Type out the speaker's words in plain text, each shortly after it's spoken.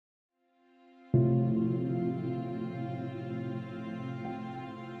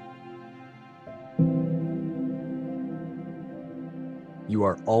You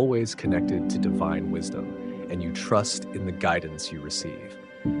are always connected to divine wisdom, and you trust in the guidance you receive.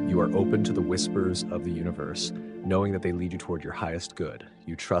 You are open to the whispers of the universe, knowing that they lead you toward your highest good.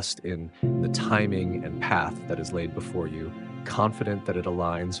 You trust in the timing and path that is laid before you, confident that it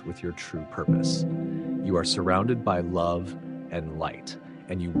aligns with your true purpose. You are surrounded by love and light,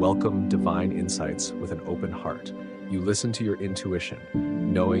 and you welcome divine insights with an open heart. You listen to your intuition,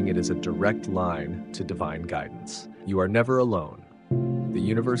 knowing it is a direct line to divine guidance. You are never alone. The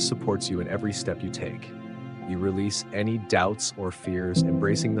universe supports you in every step you take. You release any doubts or fears,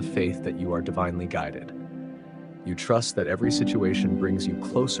 embracing the faith that you are divinely guided. You trust that every situation brings you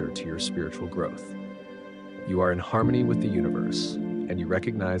closer to your spiritual growth. You are in harmony with the universe, and you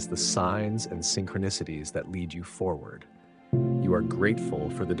recognize the signs and synchronicities that lead you forward. You are grateful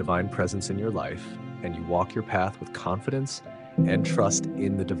for the divine presence in your life, and you walk your path with confidence and trust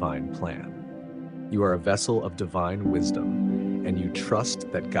in the divine plan. You are a vessel of divine wisdom, and you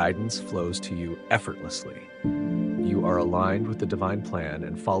trust that guidance flows to you effortlessly. You are aligned with the divine plan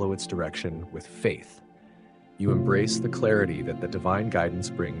and follow its direction with faith. You embrace the clarity that the divine guidance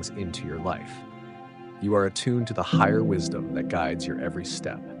brings into your life. You are attuned to the higher wisdom that guides your every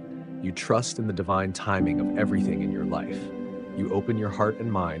step. You trust in the divine timing of everything in your life. You open your heart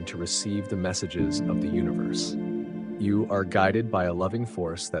and mind to receive the messages of the universe. You are guided by a loving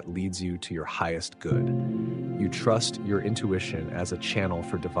force that leads you to your highest good. You trust your intuition as a channel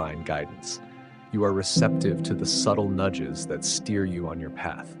for divine guidance. You are receptive to the subtle nudges that steer you on your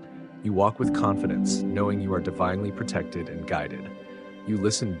path. You walk with confidence, knowing you are divinely protected and guided. You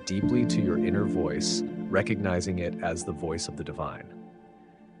listen deeply to your inner voice, recognizing it as the voice of the divine.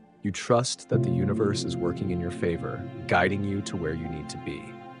 You trust that the universe is working in your favor, guiding you to where you need to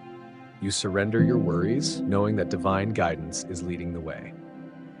be. You surrender your worries, knowing that divine guidance is leading the way.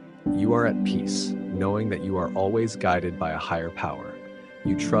 You are at peace, knowing that you are always guided by a higher power.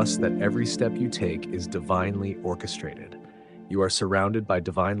 You trust that every step you take is divinely orchestrated. You are surrounded by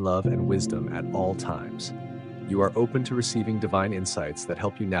divine love and wisdom at all times. You are open to receiving divine insights that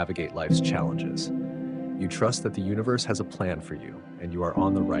help you navigate life's challenges. You trust that the universe has a plan for you, and you are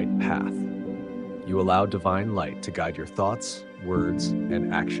on the right path. You allow divine light to guide your thoughts, words,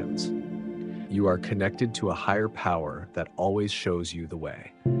 and actions. You are connected to a higher power that always shows you the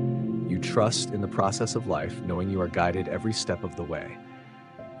way. You trust in the process of life, knowing you are guided every step of the way.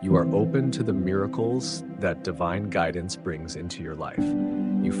 You are open to the miracles that divine guidance brings into your life.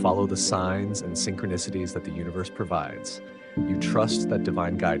 You follow the signs and synchronicities that the universe provides. You trust that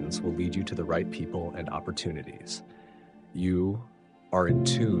divine guidance will lead you to the right people and opportunities. You are in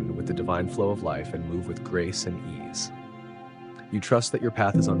tune with the divine flow of life and move with grace and ease. You trust that your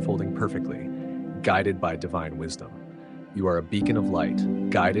path is unfolding perfectly, guided by divine wisdom. You are a beacon of light,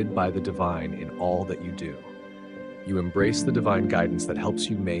 guided by the divine in all that you do. You embrace the divine guidance that helps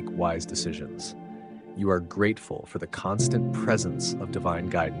you make wise decisions. You are grateful for the constant presence of divine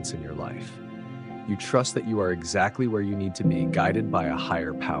guidance in your life. You trust that you are exactly where you need to be, guided by a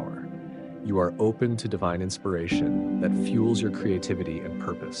higher power. You are open to divine inspiration that fuels your creativity and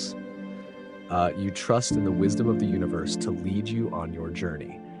purpose. You trust in the wisdom of the universe to lead you on your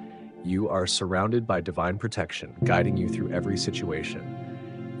journey. You are surrounded by divine protection, guiding you through every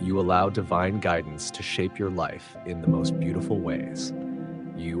situation. You allow divine guidance to shape your life in the most beautiful ways.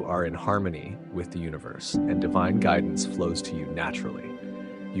 You are in harmony with the universe, and divine guidance flows to you naturally.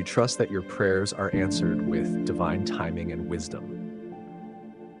 You trust that your prayers are answered with divine timing and wisdom.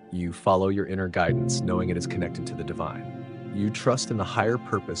 You follow your inner guidance, knowing it is connected to the divine. You trust in the higher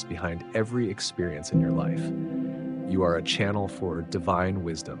purpose behind every experience in your life. You are a channel for divine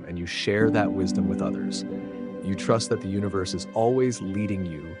wisdom, and you share that wisdom with others. You trust that the universe is always leading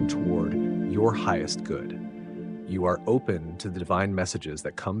you toward your highest good. You are open to the divine messages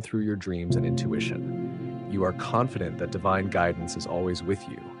that come through your dreams and intuition. You are confident that divine guidance is always with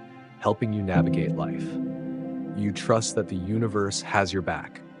you, helping you navigate life. You trust that the universe has your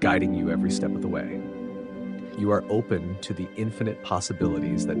back, guiding you every step of the way. You are open to the infinite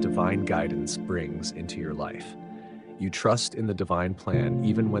possibilities that divine guidance brings into your life. You trust in the divine plan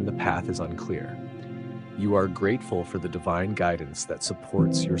even when the path is unclear. You are grateful for the divine guidance that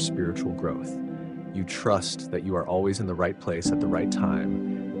supports your spiritual growth. You trust that you are always in the right place at the right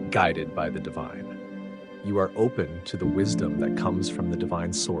time, guided by the divine. You are open to the wisdom that comes from the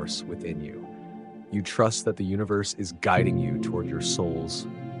divine source within you. You trust that the universe is guiding you toward your soul's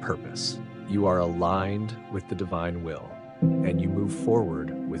purpose. You are aligned with the divine will, and you move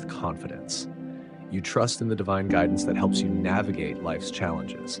forward with confidence. You trust in the divine guidance that helps you navigate life's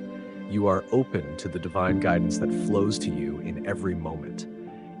challenges. You are open to the divine guidance that flows to you in every moment.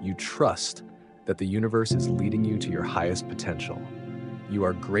 You trust that the universe is leading you to your highest potential. You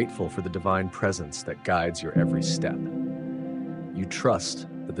are grateful for the divine presence that guides your every step. You trust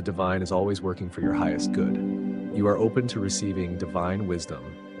that the divine is always working for your highest good. You are open to receiving divine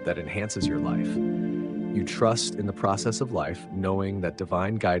wisdom that enhances your life. You trust in the process of life, knowing that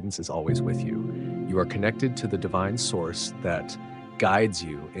divine guidance is always with you. You are connected to the divine source that guides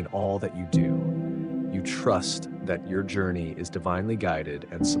you in all that you do. You trust that your journey is divinely guided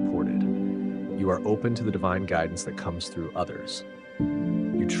and supported. You are open to the divine guidance that comes through others.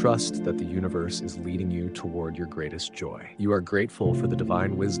 You trust that the universe is leading you toward your greatest joy. You are grateful for the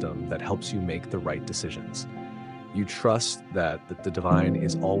divine wisdom that helps you make the right decisions. You trust that the divine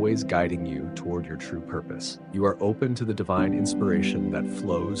is always guiding you toward your true purpose. You are open to the divine inspiration that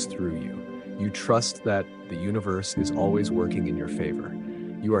flows through you. You trust that the universe is always working in your favor.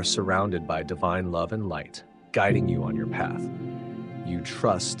 You are surrounded by divine love and light, guiding you on your path. You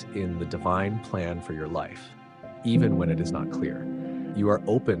trust in the divine plan for your life, even when it is not clear. You are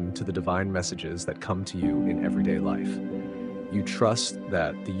open to the divine messages that come to you in everyday life. You trust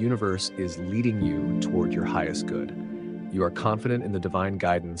that the universe is leading you toward your highest good. You are confident in the divine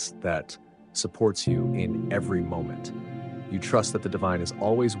guidance that supports you in every moment. You trust that the divine is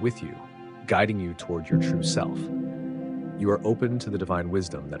always with you, guiding you toward your true self. You are open to the divine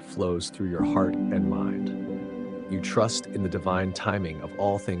wisdom that flows through your heart and mind. You trust in the divine timing of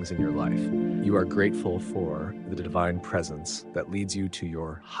all things in your life. You are grateful for the divine presence that leads you to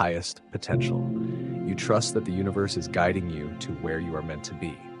your highest potential. You trust that the universe is guiding you to where you are meant to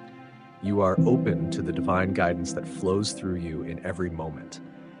be. You are open to the divine guidance that flows through you in every moment.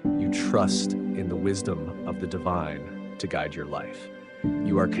 You trust in the wisdom of the divine to guide your life.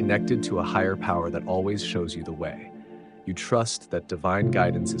 You are connected to a higher power that always shows you the way. You trust that divine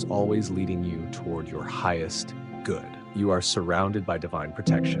guidance is always leading you toward your highest good. You are surrounded by divine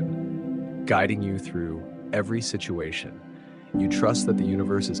protection, guiding you through every situation. You trust that the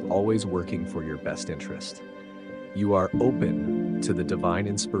universe is always working for your best interest. You are open to the divine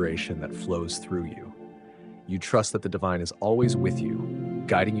inspiration that flows through you. You trust that the divine is always with you,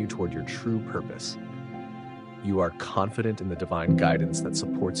 guiding you toward your true purpose. You are confident in the divine guidance that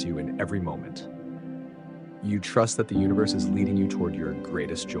supports you in every moment. You trust that the universe is leading you toward your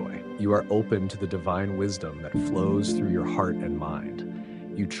greatest joy. You are open to the divine wisdom that flows through your heart and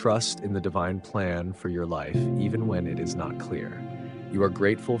mind. You trust in the divine plan for your life, even when it is not clear. You are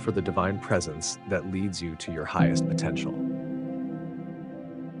grateful for the divine presence that leads you to your highest potential.